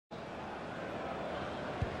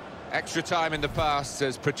Extra time in the past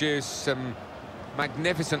has produced some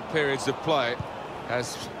magnificent periods of play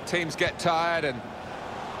as teams get tired and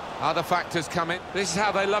other factors come in. This is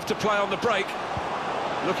how they love to play on the break,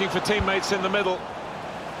 looking for teammates in the middle.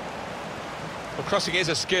 Well, crossing is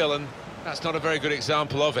a skill, and that's not a very good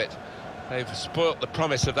example of it. They've spoilt the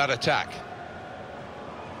promise of that attack.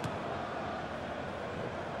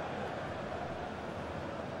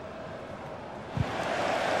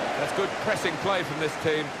 That's good pressing play from this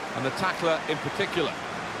team, and the tackler in particular.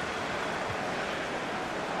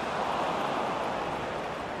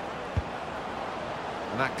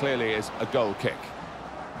 And that clearly is a goal kick.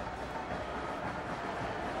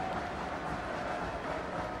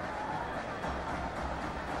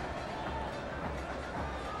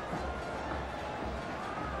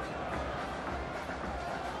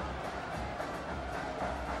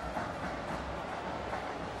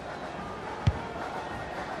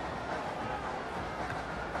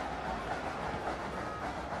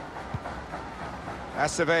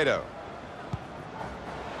 Acevedo.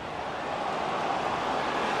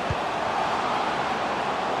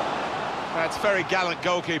 That's very gallant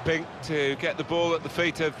goalkeeping to get the ball at the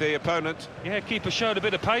feet of the opponent. Yeah, keeper showed a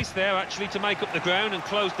bit of pace there, actually, to make up the ground and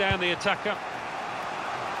close down the attacker.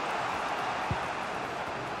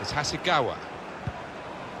 It's Hasegawa.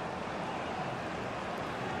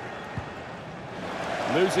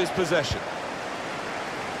 Loses possession.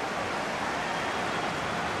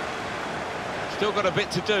 Still got a bit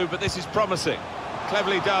to do, but this is promising.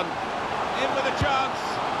 Cleverly done. In with a chance.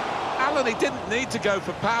 Alan, he didn't need to go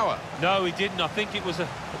for power. No, he didn't. I think it was a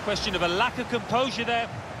question of a lack of composure there.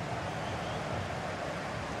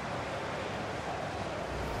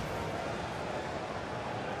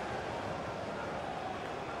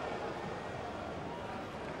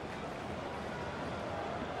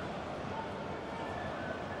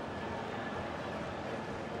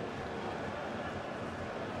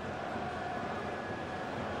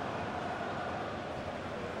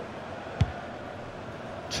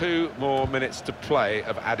 Two more minutes to play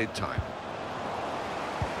of added time.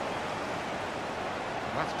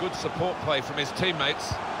 That's good support play from his teammates.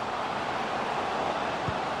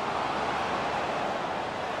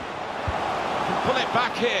 Can pull it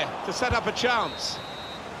back here to set up a chance.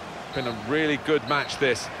 Been a really good match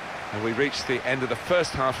this, and we reached the end of the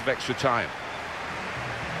first half of extra time.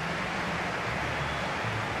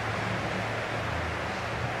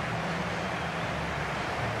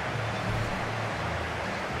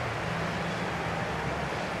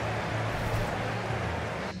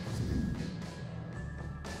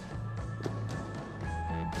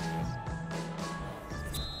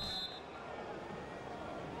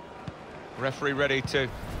 Referee ready to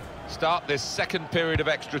start this second period of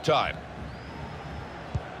extra time.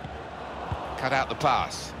 Cut out the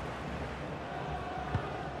pass.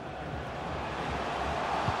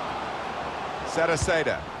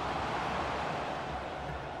 Saraceda.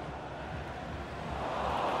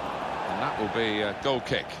 And that will be a goal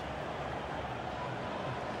kick.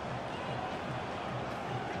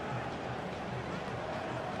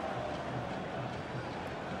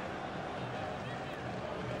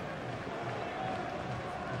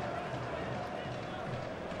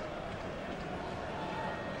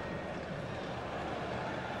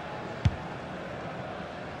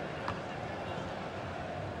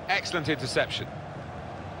 Excellent interception.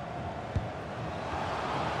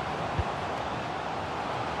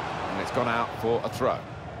 And it's gone out for a throw.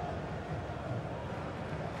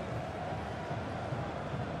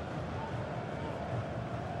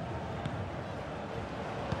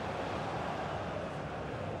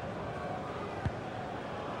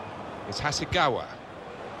 It's Hasegawa.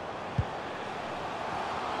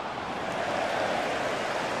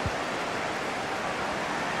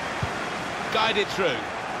 Guided through.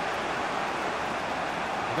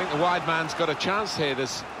 I think the wide man's got a chance here.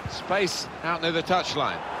 There's space out near the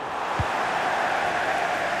touchline.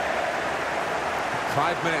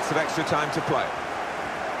 5 minutes of extra time to play.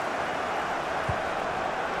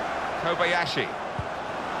 Kobayashi.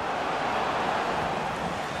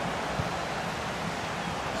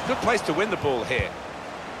 It's a good place to win the ball here.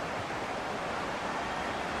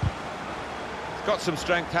 He's got some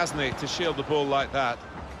strength, hasn't he, to shield the ball like that.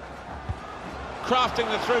 Crafting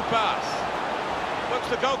the through pass. Looks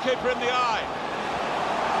the goalkeeper in the eye.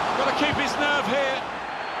 Got to keep his nerve here.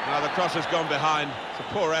 Now the cross has gone behind. It's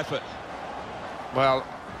a poor effort. Well,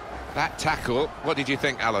 that tackle, what did you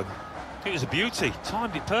think, Alan? It was a beauty.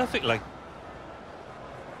 Timed it perfectly.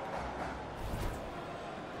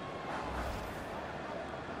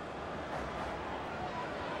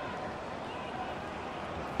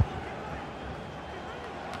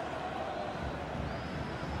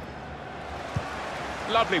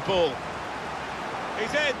 Lovely ball.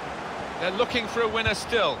 He's in. They're looking for a winner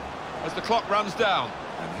still as the clock runs down.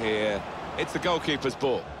 And here, it's the goalkeeper's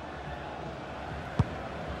ball.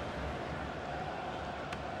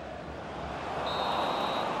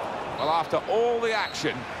 Well, after all the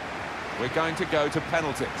action, we're going to go to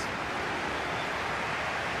penalties.